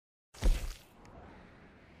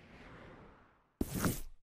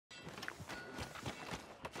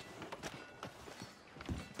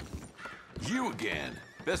you again.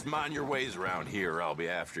 Best mind your ways around here or I'll be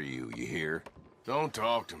after you, you hear? Don't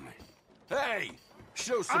talk to me. Hey!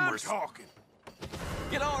 Show some I'm respect. talking.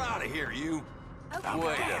 Get on out of here, you! Okay.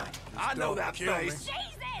 Wait up. I know that kill me. face. Jesus!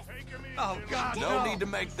 Oh, God, No need to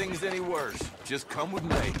make things any worse. Just come with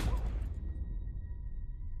me.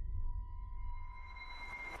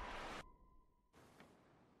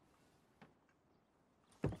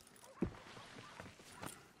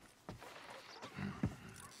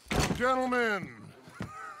 Gentlemen,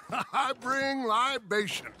 I bring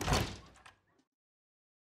libation.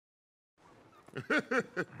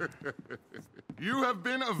 You have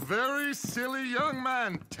been a very silly young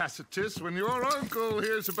man, Tacitus. When your uncle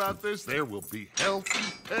hears about this, there will be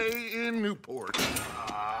healthy pay in Newport.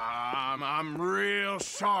 I'm real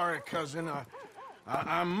sorry, cousin.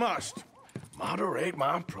 I must moderate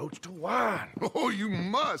my approach to wine. Oh, you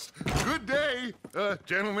must. Good day,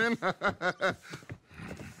 gentlemen.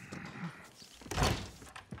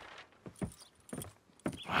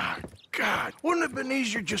 My God, wouldn't it have been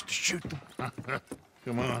easier just to shoot them?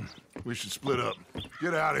 Come on, we should split up.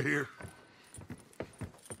 Get out of here.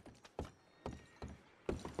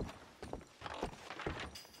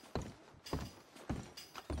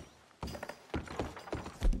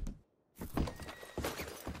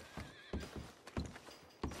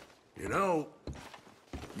 You know,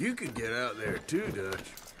 you could get out there too, Dutch.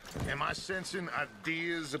 Am I sensing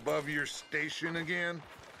ideas above your station again?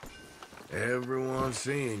 Everyone's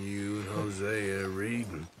seeing you and Hosea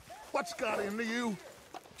reading. What's got into you?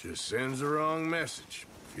 Just sends the wrong message,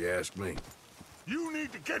 if you ask me. You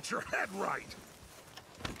need to get your head right.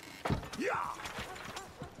 Yeah.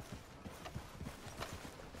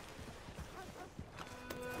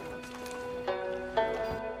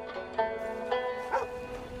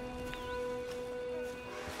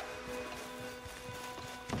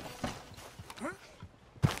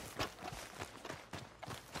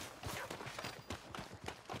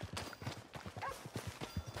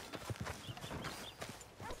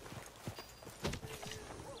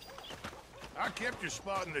 I kept your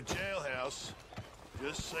spot in the jailhouse.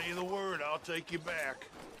 Just say the word, I'll take you back.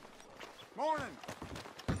 Morning.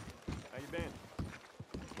 How you been?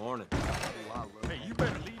 Morning. Hey, you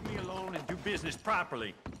better leave me alone and do business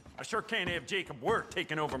properly. I sure can't have Jacob Work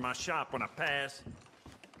taking over my shop when I pass.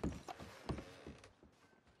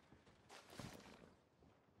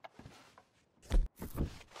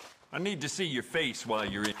 I need to see your face while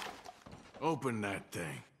you're in. Open that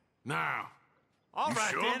thing. Now. All You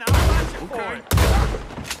right, sure? then, I'll watch you for it.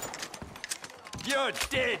 You're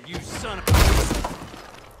dead, you son of a...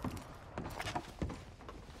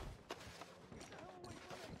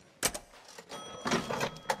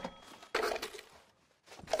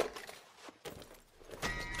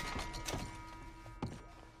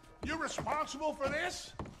 You responsible for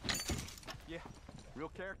this? Yeah, real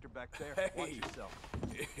character back there. Watch yourself.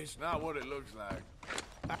 It's not what it looks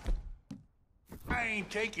like. I ain't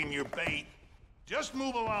taking your bait. Just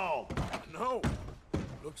move along. No.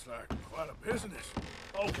 Looks like quite a business.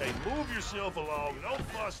 Okay, move yourself along. No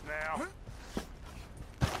fuss now.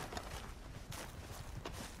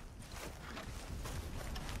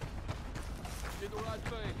 Did the right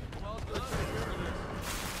thing. Well done.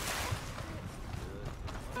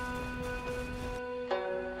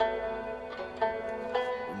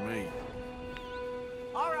 For me.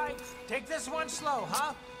 All right, take this one slow,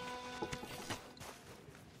 huh?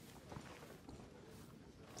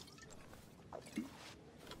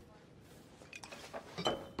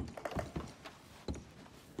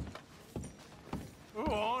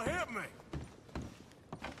 Oh, hit me.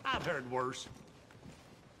 I've heard worse.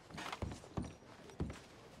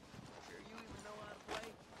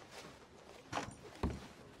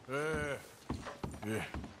 Yeah.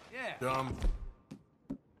 Yeah. Dumb.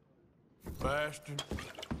 Bastard.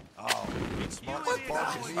 Smart. What the-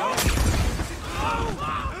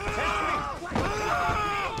 Help me!